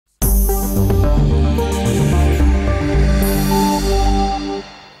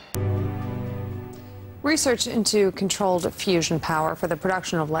Research into controlled fusion power for the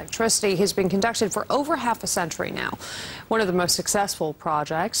production of electricity has been conducted for over half a century now. One of the most successful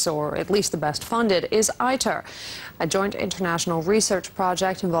projects, or at least the best funded, is ITER, a joint international research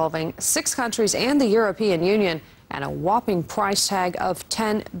project involving 6 countries and the European Union, and a whopping price tag of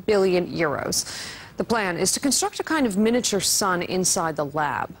 10 billion euros. The plan is to construct a kind of miniature sun inside the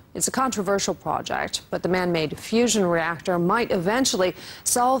lab. It's a controversial project, but the man-made fusion reactor might eventually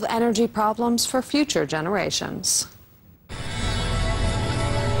solve energy problems for future generations.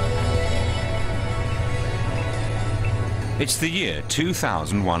 It's the year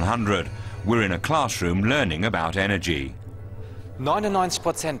 2100. We're in a classroom learning about energy.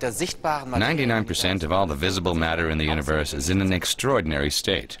 99% of all the visible matter in the universe is in an extraordinary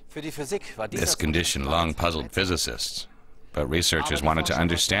state. This condition long puzzled physicists, but researchers wanted to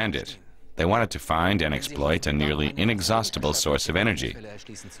understand it. They wanted to find and exploit a nearly inexhaustible source of energy.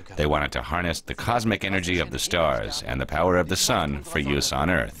 They wanted to harness the cosmic energy of the stars and the power of the sun for use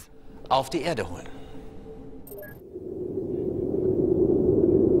on Earth.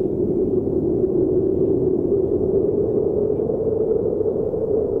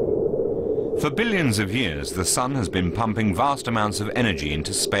 For billions of years, the sun has been pumping vast amounts of energy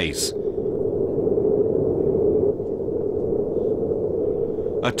into space.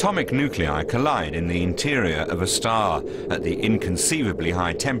 Atomic nuclei collide in the interior of a star. At the inconceivably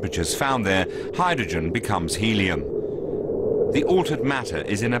high temperatures found there, hydrogen becomes helium. The altered matter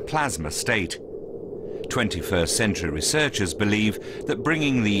is in a plasma state. 21st century researchers believe that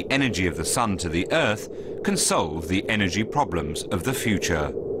bringing the energy of the sun to the Earth can solve the energy problems of the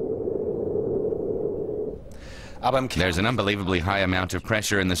future. There's an unbelievably high amount of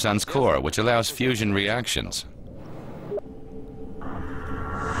pressure in the sun's core, which allows fusion reactions.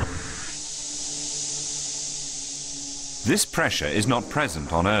 This pressure is not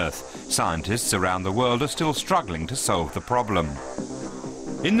present on Earth. Scientists around the world are still struggling to solve the problem.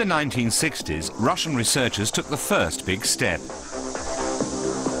 In the 1960s, Russian researchers took the first big step.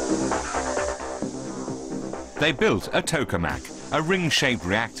 They built a TOKAMAK, a ring-shaped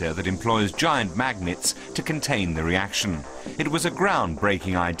reactor that employs giant magnets to contain the reaction. It was a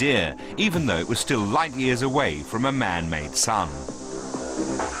groundbreaking idea, even though it was still light years away from a man-made sun.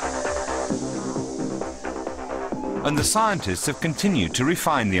 And the scientists have continued to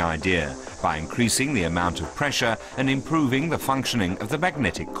refine the idea by increasing the amount of pressure and improving the functioning of the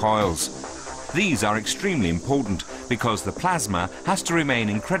magnetic coils. These are extremely important because the plasma has to remain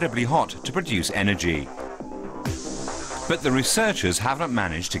incredibly hot to produce energy. But the researchers haven't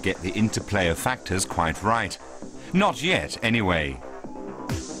managed to get the interplay of factors quite right. Not yet, anyway.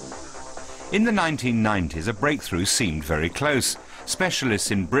 In the 1990s, a breakthrough seemed very close.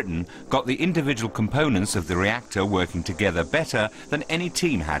 Specialists in Britain got the individual components of the reactor working together better than any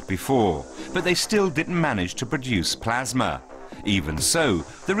team had before, but they still didn't manage to produce plasma. Even so,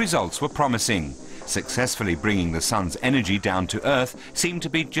 the results were promising. Successfully bringing the sun's energy down to Earth seemed to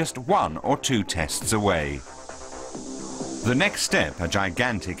be just 1 or 2 tests away. The next step, a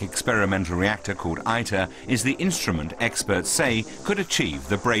gigantic experimental reactor called ITER, is the instrument experts say could achieve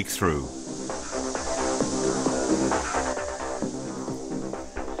the breakthrough.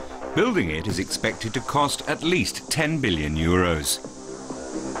 Building it is expected to cost at least 10 billion euros.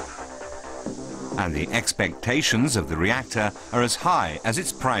 And the expectations of the reactor are as high as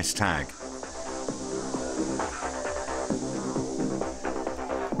its price tag.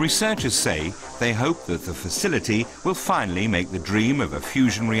 Researchers say they hope that the facility will finally make the dream of a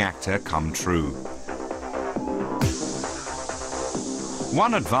fusion reactor come true.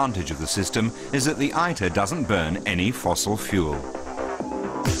 One advantage of the system is that the ITER doesn't burn any fossil fuel.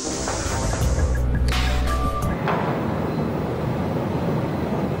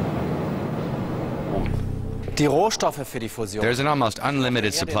 There's an almost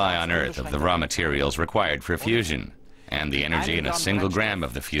unlimited supply on Earth of the raw materials required for fusion. And the energy in a single gram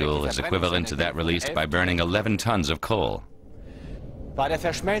of the fuel is equivalent to that released by burning 11 tons of coal. When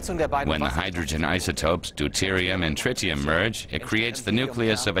the hydrogen isotopes deuterium and tritium merge, it creates the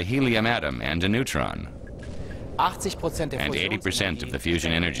nucleus of a helium atom and a neutron. And 80% of the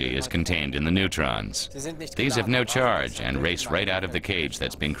fusion energy is contained in the neutrons. These have no charge and race right out of the cage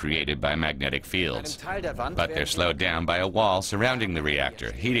that's been created by magnetic fields. But they're slowed down by a wall surrounding the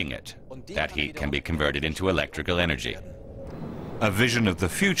reactor, heating it. That heat can be converted into electrical energy. A vision of the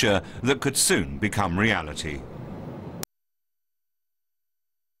future that could soon become reality.